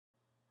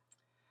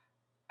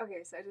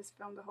Okay, so I just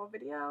filmed a whole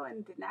video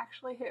and didn't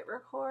actually hit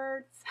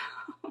record,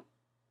 so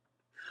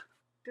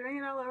doing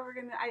it all over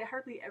again. I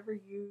hardly ever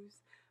use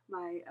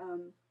my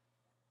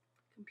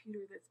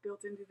computer that's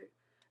built into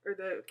or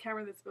the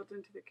camera that's built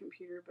into the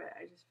computer, but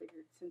I just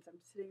figured since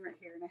I'm sitting right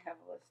here and I have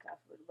all this stuff,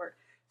 it would work.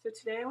 So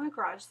today I went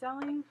garage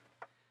selling,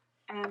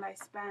 and I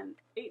spent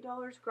 $8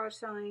 garage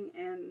selling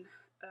and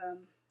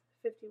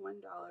 $51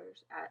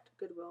 at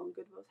Goodwill, and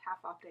Goodwill's half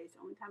off days.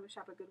 The only time I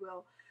shop at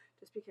Goodwill,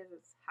 just because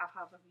it's half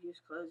off of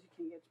used clothes, you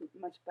can get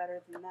much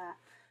better than that.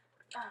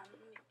 Let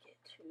me get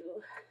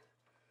to.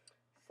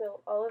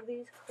 So all of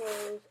these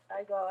clothes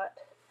I got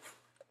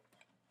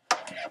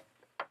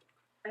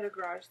at a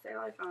garage sale.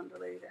 I found a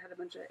lady that had a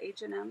bunch of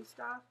H&M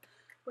stuff,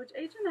 which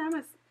H&M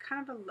is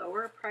kind of a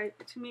lower price.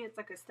 To me, it's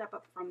like a step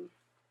up from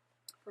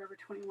Forever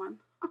 21.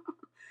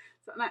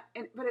 So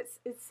but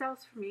it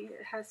sells for me.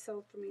 It has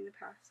sold for me in the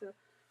past. So a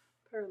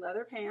pair of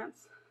leather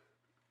pants,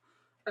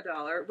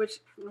 $1, which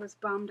I was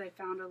bummed I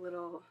found a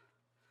little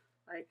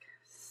like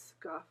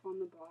scuff on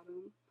the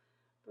bottom,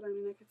 but I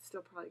mean I could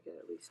still probably get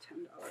at least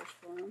 $10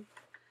 for them.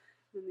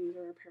 And these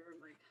are a pair of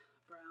like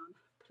brown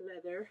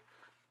pleather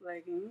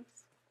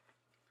leggings,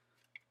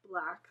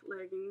 black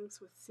leggings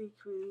with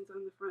sequins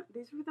on the front.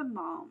 These were the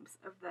moms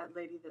of that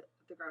lady that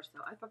the garage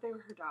sale. I thought they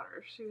were her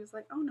daughters. She was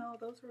like, "Oh no,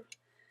 those were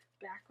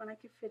back when I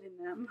could fit in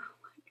them."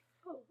 I'm like,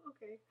 "Oh,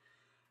 okay."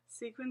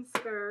 Sequin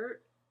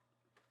skirt.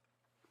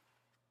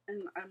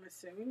 And I'm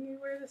assuming you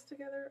wear this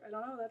together. I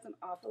don't know. That's an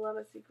awful lot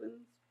of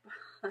sequins,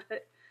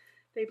 but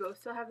they both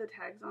still have the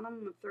tags on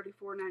them of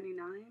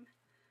 $34.99.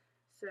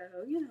 So,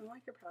 you know, I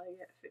could probably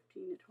get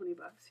 15 to 20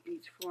 bucks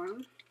each for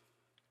them.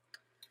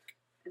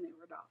 And they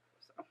were $1.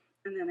 So,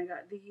 and then I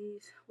got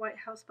these White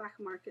House Black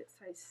Market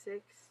size 6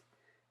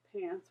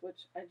 pants,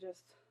 which I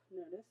just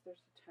noticed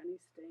there's a tiny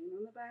stain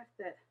on the back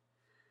that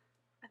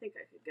I think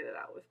I could get it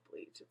out with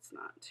bleach. It's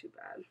not too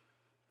bad.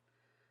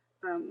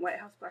 White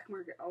House Black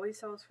Market always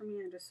sells for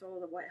me. I just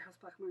sold a White House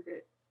Black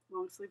Market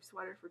long sleeve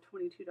sweater for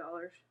 $22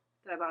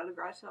 that I bought at a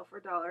garage sale for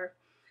 $1.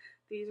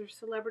 These are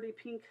celebrity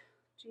pink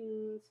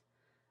jeans.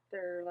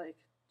 They're like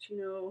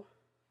chino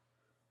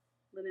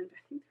linen.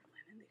 I think they're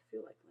linen. They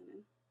feel like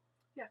linen.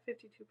 Yeah,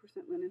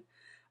 52% linen.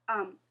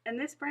 And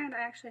this brand,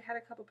 I actually had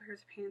a couple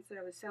pairs of pants that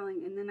I was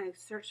selling, and then I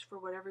searched for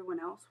what everyone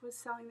else was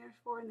selling theirs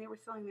for, and they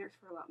were selling theirs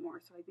for a lot more,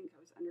 so I think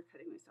I was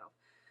undercutting myself.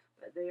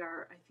 But they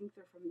are, I think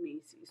they're from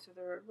Macy's, so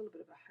they're a little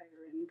bit of a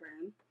higher end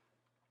brand.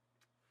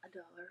 $1.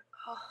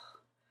 Oh,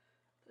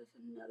 there's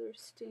another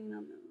stain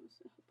on those.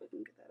 I hope I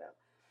can get that out.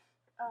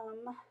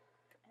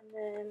 And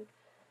then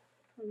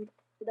from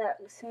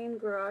that same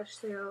garage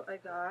sale, I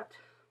got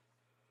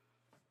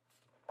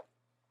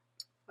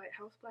White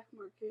House Black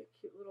Market,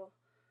 cute little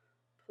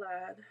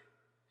plaid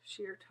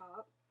sheer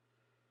top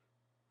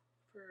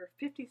for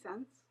 50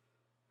 cents.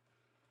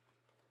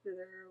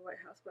 Another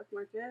White House Black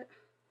Market,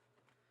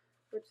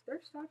 which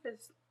their stuff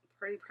is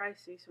pretty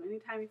pricey, so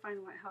anytime you find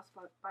a White House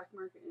Black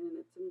Market and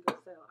it's in good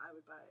sale, I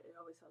would buy it. It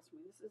always sells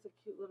for me. This is a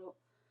cute little,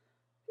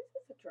 this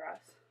is a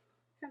dress,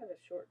 kind of a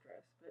short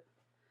dress, but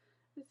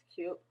it's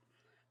cute.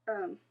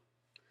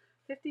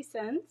 50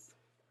 cents.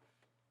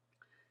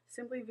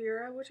 Simply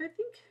Vera, which I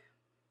think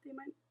they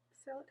might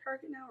sell at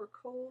Target now or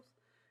Kohl's.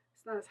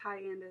 It's not as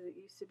high end as it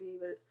used to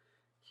be, but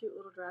cute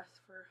little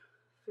dress for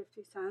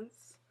 50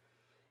 cents.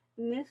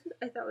 And this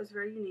I thought was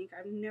very unique.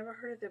 I've never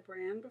heard of the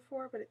brand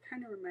before, but it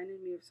kind of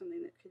reminded me of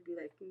something that could be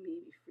like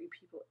maybe Free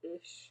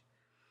People-ish.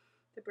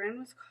 The brand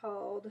was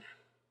called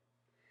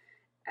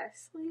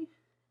Esley,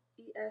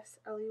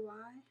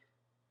 E-S-L-E-Y,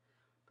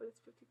 but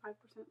it's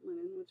 55%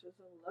 linen, which is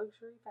a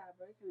luxury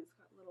fabric, and it's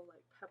got little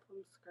like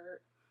peplum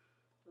skirt,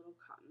 little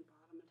cotton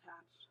bottom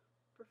attached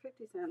for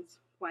 50 cents.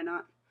 Why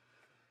not?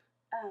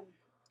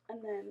 And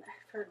then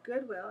for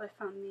Goodwill, I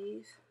found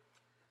these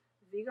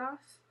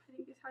Vigos, I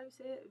think is how you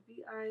say it,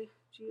 Vigoss,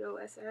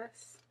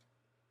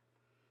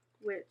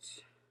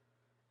 which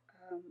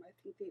I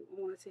think they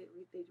want to say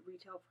they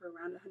retail for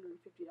around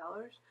 $150.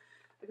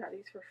 I got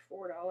these for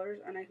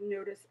 $4, and I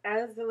noticed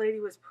as the lady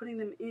was putting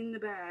them in the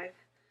bag,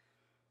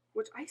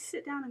 which I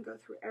sit down and go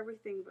through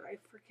everything, but I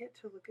forget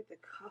to look at the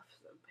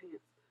cuffs of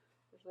pants.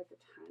 There's like a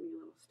tiny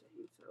little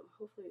stain, so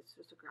hopefully it's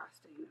just a grass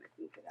stain that I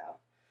can get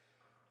out.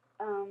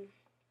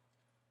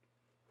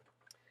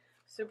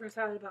 Super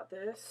excited about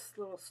this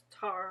little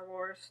Star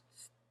Wars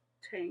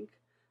tank.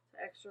 It's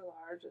extra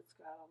large. It's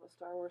got all the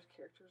Star Wars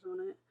characters on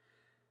it.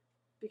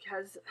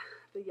 Because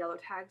the yellow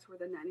tags were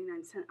the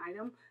 99-cent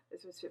item,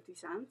 this was 50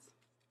 cents.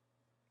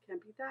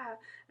 Can't beat that.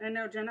 And I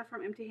know Jenna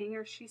from Empty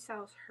Hanger, she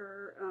sells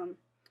her,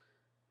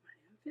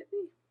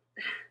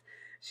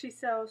 she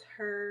sells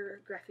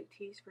her graphic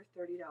tees for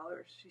 $30.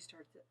 She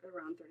starts at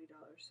around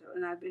 $30. So,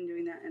 and I've been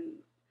doing that,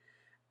 and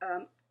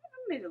I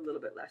made a little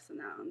bit less than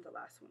that on the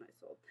last one I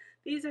sold.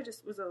 These are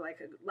just was like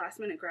a last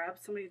minute grab.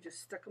 Somebody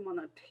just stuck them on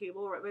the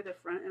table right by the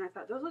front, and I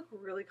thought those look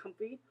really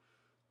comfy.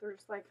 They're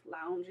just like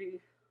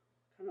loungy,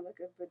 kind of like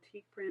a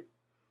boutique print.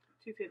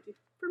 $2.50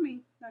 for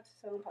me, not to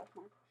sell on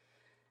Poshmark.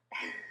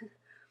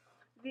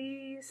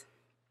 These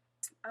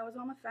I was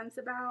on the fence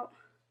about.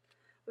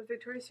 But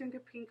Victoria's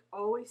Secret pink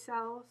always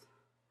sells,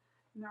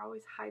 and they're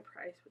always high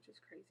price, which is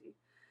crazy.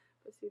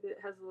 But see that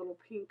it has a little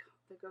pink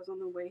that goes on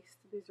the waist.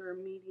 These are a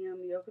medium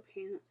yoga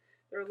pant.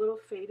 They're a little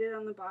faded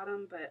on the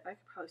bottom, but I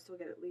could probably still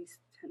get at least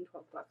 10,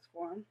 12 bucks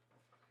for them.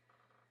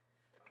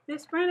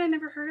 This brand I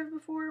never heard of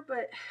before,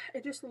 but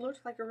it just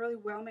looked like a really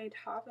well-made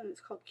top, and it's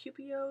called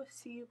Cupio,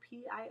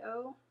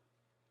 C-U-P-I-O.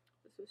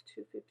 This was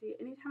 $2.50.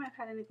 Anytime I've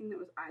had anything that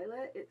was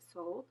eyelet, it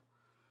sold.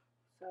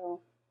 So,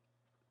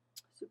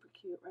 super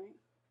cute, right?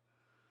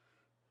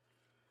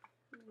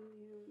 Let's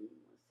see.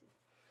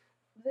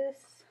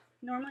 This,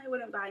 normally I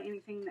wouldn't buy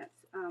anything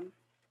that's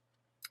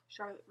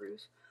Charlotte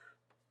Russe.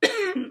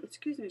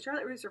 Excuse me,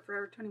 Charlotte Russe or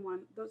Forever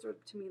 21. Those are,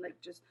 to me, like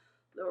just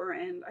lower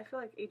end. I feel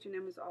like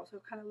H&M is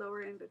also kind of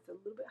lower end, but it's a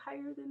little bit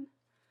higher than,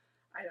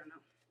 I don't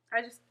know.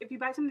 I just, if you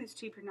buy something that's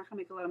cheap, you're not going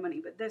to make a lot of money.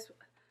 But this,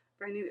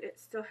 brand new, it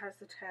still has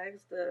the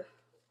tags, the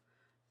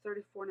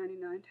 $34.99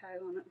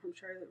 tag on it from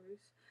Charlotte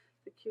Russe.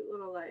 The cute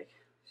little, like,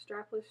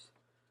 strapless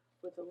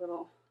with a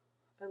little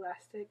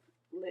elastic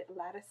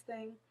lattice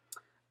thing.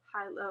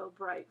 High-low,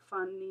 bright,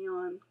 fun,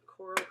 neon,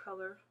 coral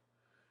color.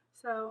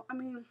 So, I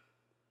mean,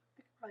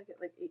 I could probably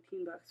get like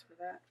 18 bucks for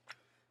that.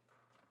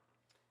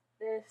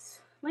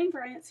 This Lane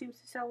Bryant seems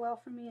to sell well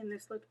for me, and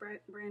this looked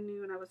brand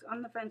new, and I was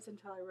on the fence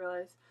until I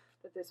realized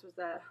that this was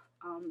the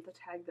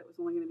tag that was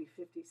only going to be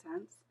 50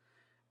 cents.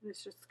 And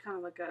it's just kind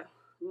of like a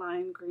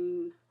lime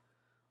green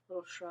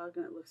little shrug,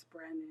 and it looks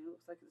brand new. It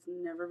looks like it's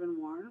never been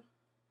worn.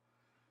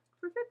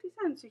 For 50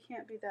 cents, you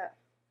can't beat that.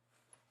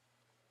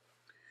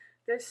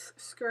 This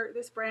skirt,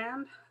 this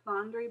brand,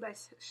 Laundry by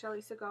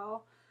Shelly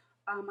Segal,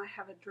 I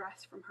have a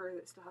dress from her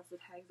that still has the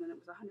tags in it.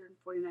 It was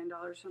 $149,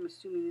 so I'm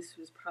assuming this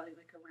was probably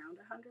like around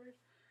 $100.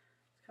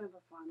 It's kind of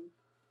a fun,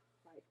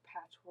 like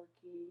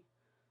patchworky,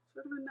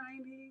 sort of a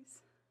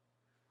 90s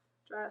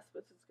dress,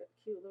 but it's got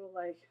cute little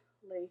like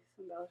lace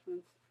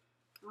embellishments.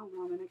 I don't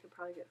know, I mean, I could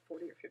probably get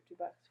 40 or 50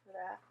 bucks for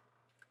that.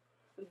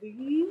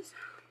 These,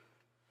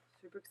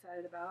 super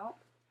excited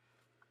about.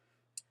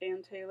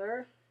 Ann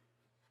Taylor,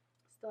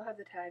 still have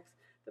the tags.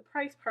 The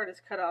price part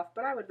is cut off,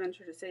 but I would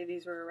venture to say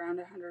these are around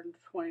 $120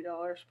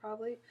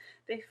 probably.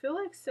 They feel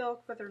like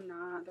silk, but they're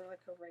not. They're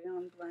like a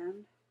rayon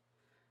blend.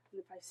 And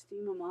if I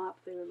steam them up,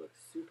 they would look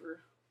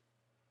super,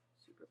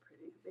 super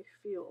pretty. They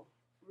feel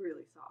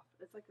really soft.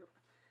 It's like a,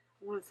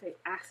 I want to say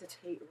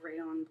acetate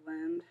rayon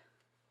blend.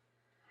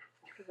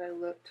 Because I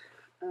looked,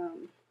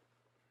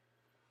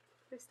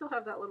 they still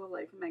have that little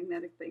like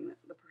magnetic thing that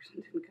the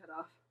person didn't cut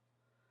off.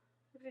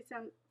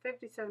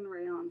 57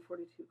 rayon,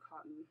 42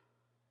 cotton,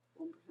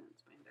 1%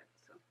 spandex.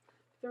 So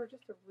they're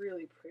just a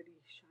really pretty,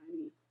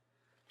 shiny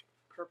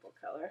purple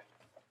color.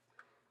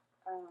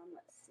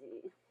 Let's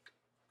see.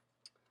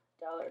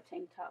 Dollar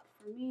tank top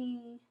for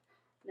me.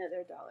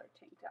 Another dollar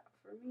tank top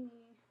for me.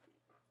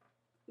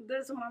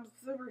 This one I'm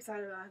super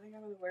excited about. I think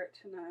I'm going to wear it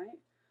tonight.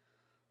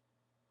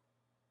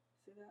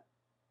 See that?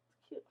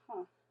 It's cute,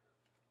 huh?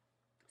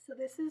 So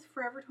this is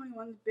Forever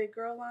 21's Big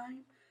Girl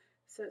line.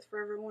 So it's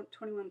Forever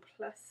 21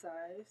 plus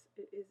size.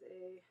 It is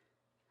a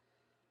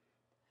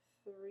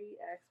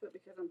 3X, but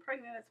because I'm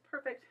pregnant, it's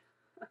perfect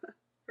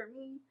for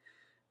me.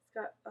 It's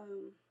got a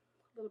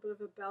little bit of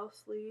a bell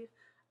sleeve.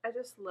 I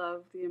just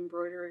love the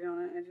embroidery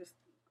on it.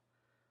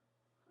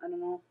 I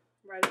don't know,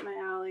 right up my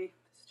alley.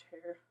 This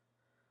chair,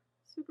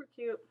 super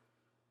cute.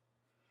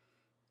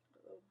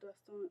 Got a little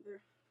dust on it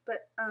there.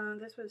 But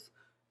this was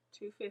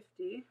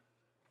 $2.50.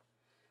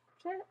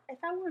 If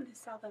I wanted to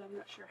sell that, I'm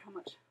not sure how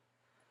much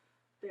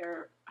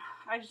there.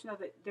 I just know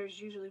that there's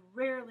usually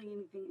rarely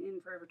anything in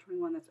Forever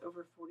 21 that's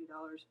over $40,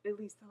 at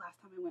least the last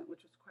time I went,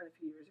 which was quite a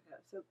few years ago.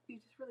 So you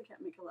just really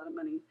can't make a lot of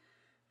money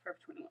Forever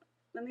 21.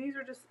 And these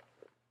are just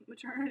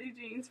maternity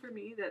jeans for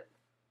me that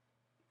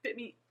fit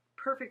me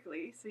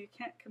perfectly, so you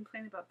can't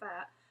complain about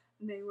that.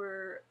 And they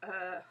were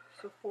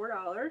so $4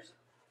 for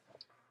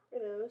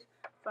those.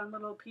 Fun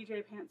little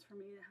PJ pants for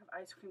me to have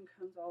ice cream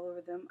cones all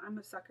over them. I'm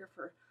a sucker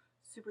for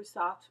super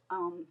soft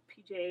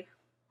PJ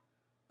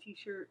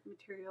t-shirt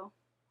material.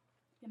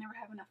 You never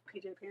have enough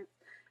PJ pants.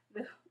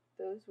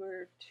 Those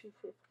were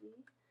 $2.50.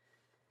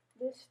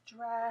 This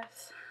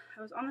dress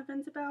I was on the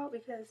fence about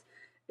because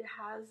it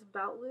has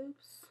belt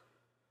loops,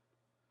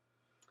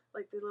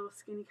 like the little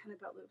skinny kind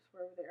of belt loops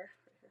were over there,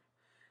 right here.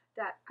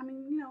 That, I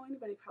mean, you know,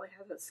 anybody probably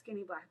has a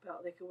skinny black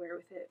belt they could wear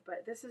with it.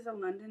 But this is a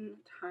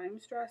London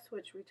Times dress,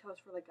 which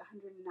retails for like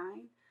 $109.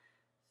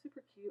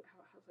 Super cute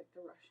how it has like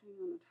the ruching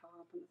on the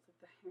top and it's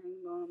like the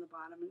herringbone on the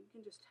bottom, and you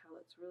can just tell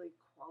it's really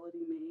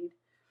quality made.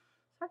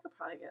 So I could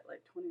probably get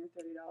like $20 or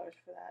 $30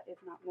 for that,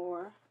 if not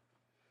more.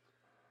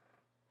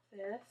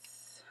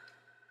 This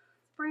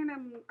brand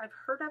I've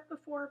heard of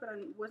before, but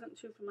I wasn't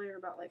too familiar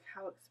about like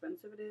how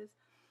expensive it is.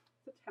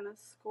 It's a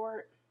tennis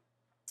skirt.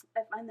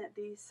 I find that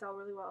these sell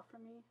really well for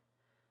me,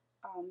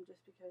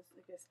 just because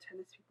I guess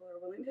tennis people are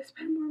willing to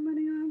spend more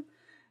money on them.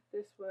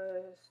 This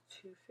was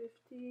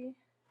 $2.50.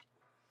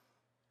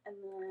 And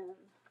then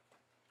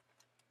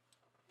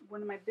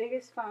one of my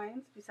biggest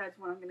finds, besides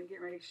what I'm going to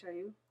get ready to show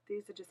you,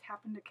 these I just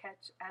happened to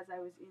catch as I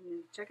was in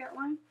the checkout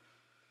line.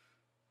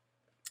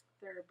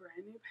 They're a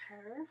brand new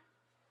pair.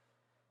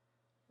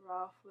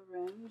 Ralph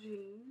Lauren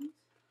jeans.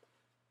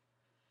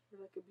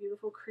 They're like a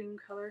beautiful cream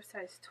color,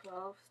 size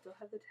 12. Still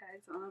have the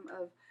tags on them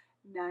of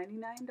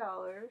 $99. Okay,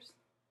 there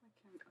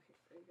you go.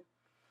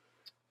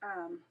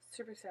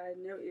 Super excited,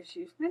 no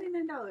issues.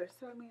 $99.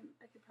 So I mean,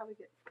 I could probably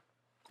get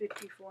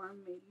 50 for them,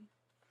 maybe.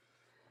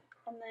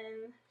 And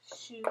then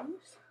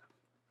shoes.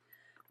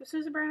 This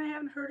is a brand I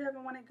haven't heard of,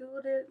 and when I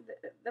googled it,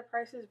 the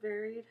prices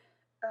varied.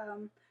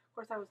 Of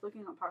course, I was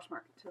looking on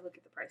Poshmark to look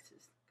at the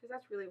prices, because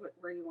that's really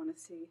where you want to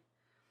see what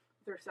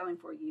they're selling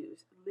for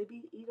used.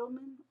 Libby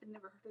Edelman, I'd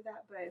never heard of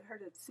that, but I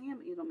heard of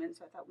Sam Edelman,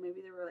 so I thought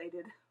maybe they're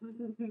related.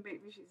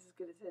 Maybe she's as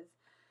good as his.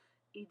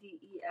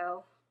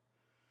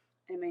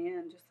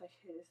 Edelman, just like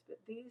his. But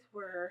these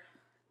were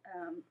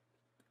 $5,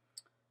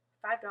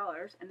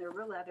 and they're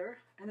real leather,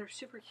 and they're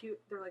super cute.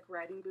 They're like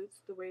riding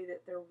boots, the way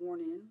that they're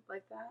worn in,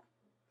 like that.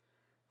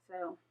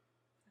 So, I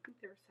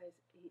think they were size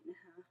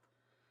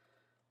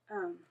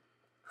 8.5.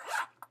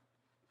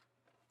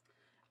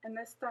 And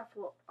this stuff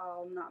will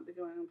all not be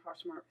going on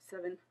Poshmark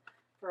 7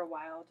 for a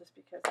while, just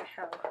because I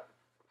have a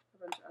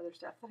bunch of other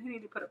stuff that I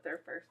need to put up there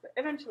first, but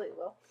eventually it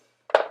will.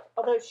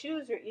 Although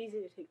shoes are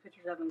easy to take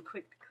pictures of and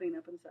quick to clean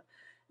up and stuff.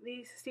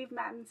 These Steve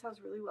Madden sells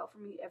really well for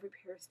me. Every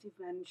pair of Steve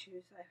Madden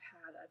shoes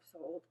I've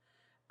sold.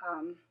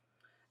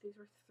 These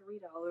were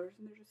 $3,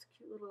 and they're just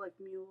cute little like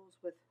mules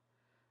with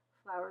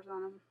flowers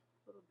on them.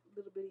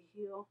 Little bitty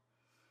heel.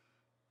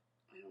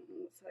 I don't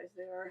know what size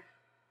they are.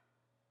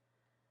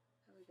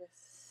 I guess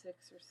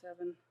 6 or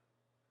 7.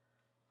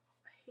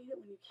 I hate it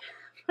when you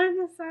can't find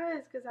the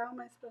size, because how am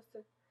I supposed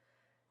to,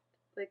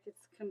 like,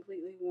 it's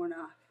completely worn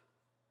off.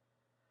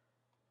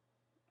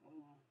 Oh,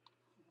 I'll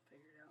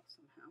figure it out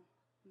somehow.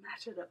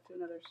 Match it up to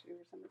another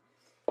shoe or something.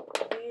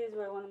 These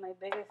were one of my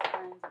biggest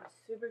finds. I'm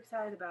super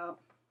excited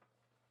about.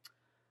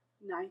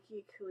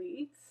 Nike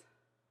cleats.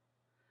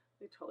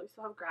 They totally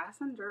still have grass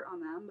and dirt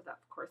on them, but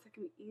that, of course, that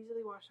can be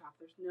easily washed off.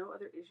 There's no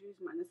other issues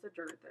minus the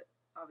dirt that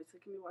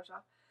obviously can be washed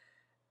off.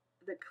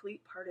 The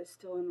cleat part is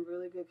still in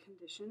really good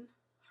condition.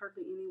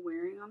 Hardly any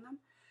wearing on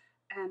them.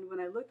 And when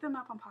I looked them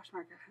up on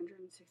Poshmark,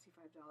 $165. So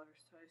I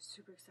was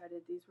super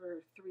excited. These were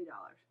 $3.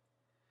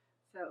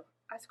 So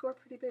I scored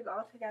pretty big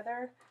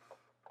altogether.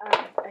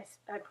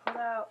 I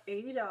pulled out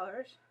 $80,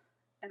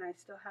 and I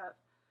still have,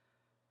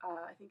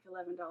 I think,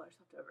 $11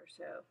 left over.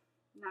 So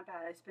not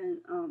bad. I spent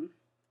 $8.50,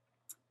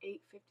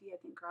 I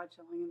think, garage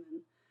selling, and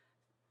then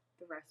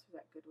the rest was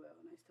at Goodwill,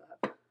 and I still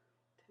have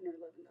 $10 or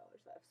 $11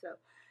 left. So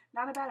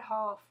not a bad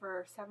haul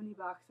for $70.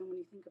 And when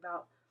you think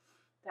about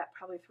that,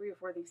 probably 3 or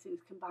 4 of these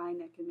things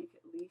combined, I can make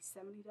at least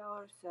 $70.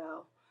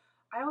 So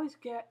I always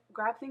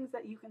grab things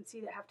that you can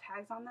see that have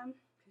tags on them,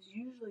 because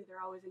usually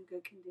they're always in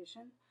good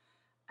condition.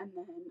 And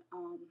then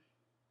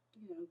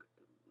you know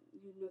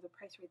the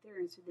price right there,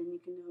 and so then you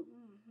can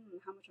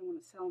know how much I want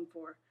to sell them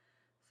for.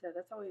 So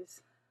that's always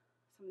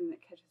something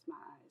that catches my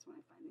eyes when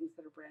I find things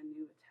that are brand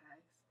new with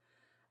tags.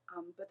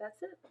 But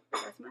that's it.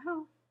 That's my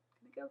haul.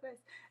 Gonna go,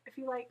 guys.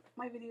 If you like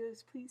my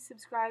videos, please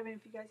subscribe, and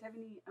if you guys have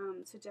any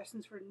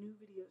suggestions for new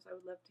videos, I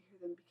would love to hear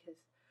them, because I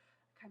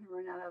kind of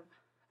run out of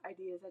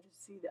ideas. I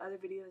just see the other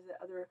videos that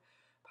other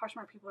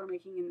Poshmark people are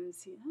making, and then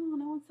see, oh,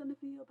 no one's done a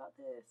video about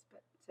this.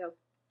 But so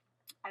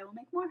I will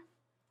make more.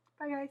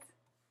 Bye, guys.